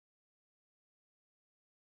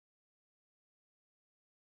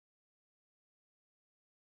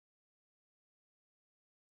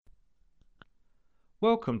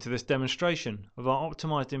Welcome to this demonstration of our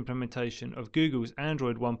optimized implementation of Google's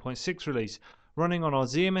Android 1.6 release running on our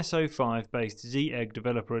ZMS05 based Zii EGG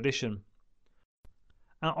Developer Edition.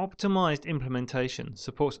 Our optimized implementation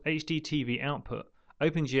supports HDTV output,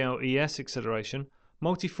 OpenGL ES acceleration,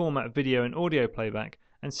 multi-format video and audio playback,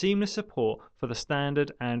 and seamless support for the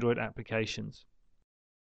standard Android applications.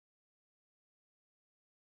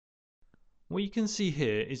 What you can see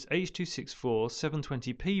here is H.264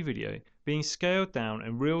 720p video being scaled down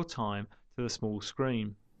in real time to the small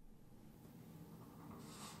screen.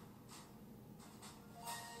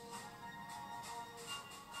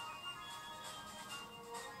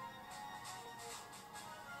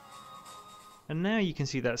 And now you can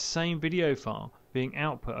see that same video file being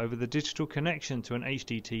output over the digital connection to an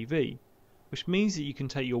HDTV, which means that you can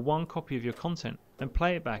take your one copy of your content and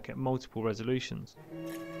play it back at multiple resolutions.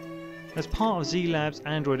 As part of ZiiLABS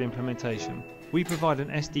Android implementation, we provide an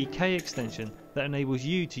SDK extension that enables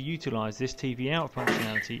you to utilize this TV out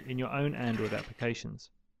functionality in your own Android applications.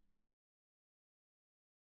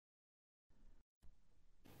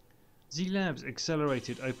 ZiiLABS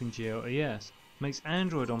accelerated OpenGL ES makes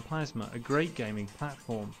Android on Plaszma a great gaming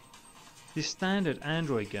platform. This standard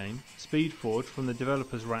Android game, Speed Forward from the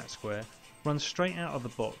developer's Rat Square, runs straight out of the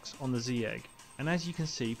box on the Zii EGG, and as you can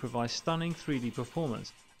see provides stunning 3D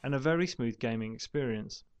performance and a very smooth gaming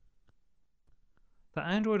experience. The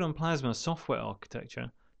Android on Plaszma software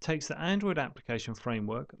architecture takes the Android application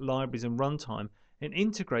framework, libraries and runtime and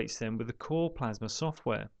integrates them with the core Plaszma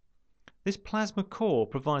software. This Plaszma core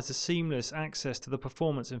provides the seamless access to the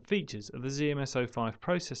performance and features of the ZMS05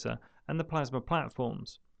 processor and the Plaszma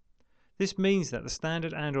platforms. This means that the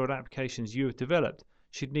standard Android applications you have developed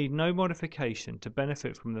should need no modification to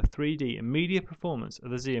benefit from the 3D and media performance of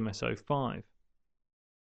the ZMS05.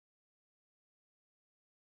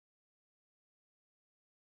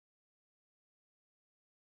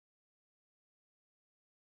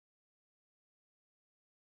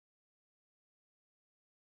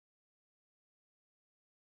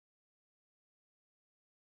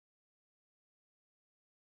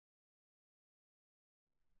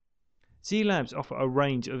 ZiiLABS offer a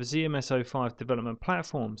range of ZMS05 development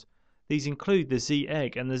platforms. These include the Zii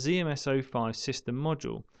EGG and the ZMS05 system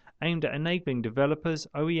module, aimed at enabling developers,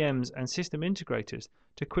 OEMs and system integrators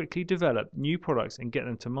to quickly develop new products and get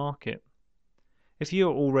them to market. If you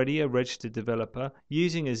are already a registered developer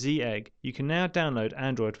using a Zii EGG, you can now download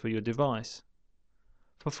Android for your device.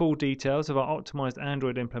 For full details of our optimized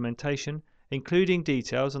Android implementation, including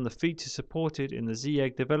details on the features supported in the Zii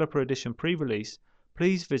EGG Developer Edition pre-release,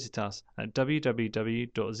 please visit us at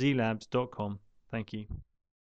www.ziilabs.com. Thank you.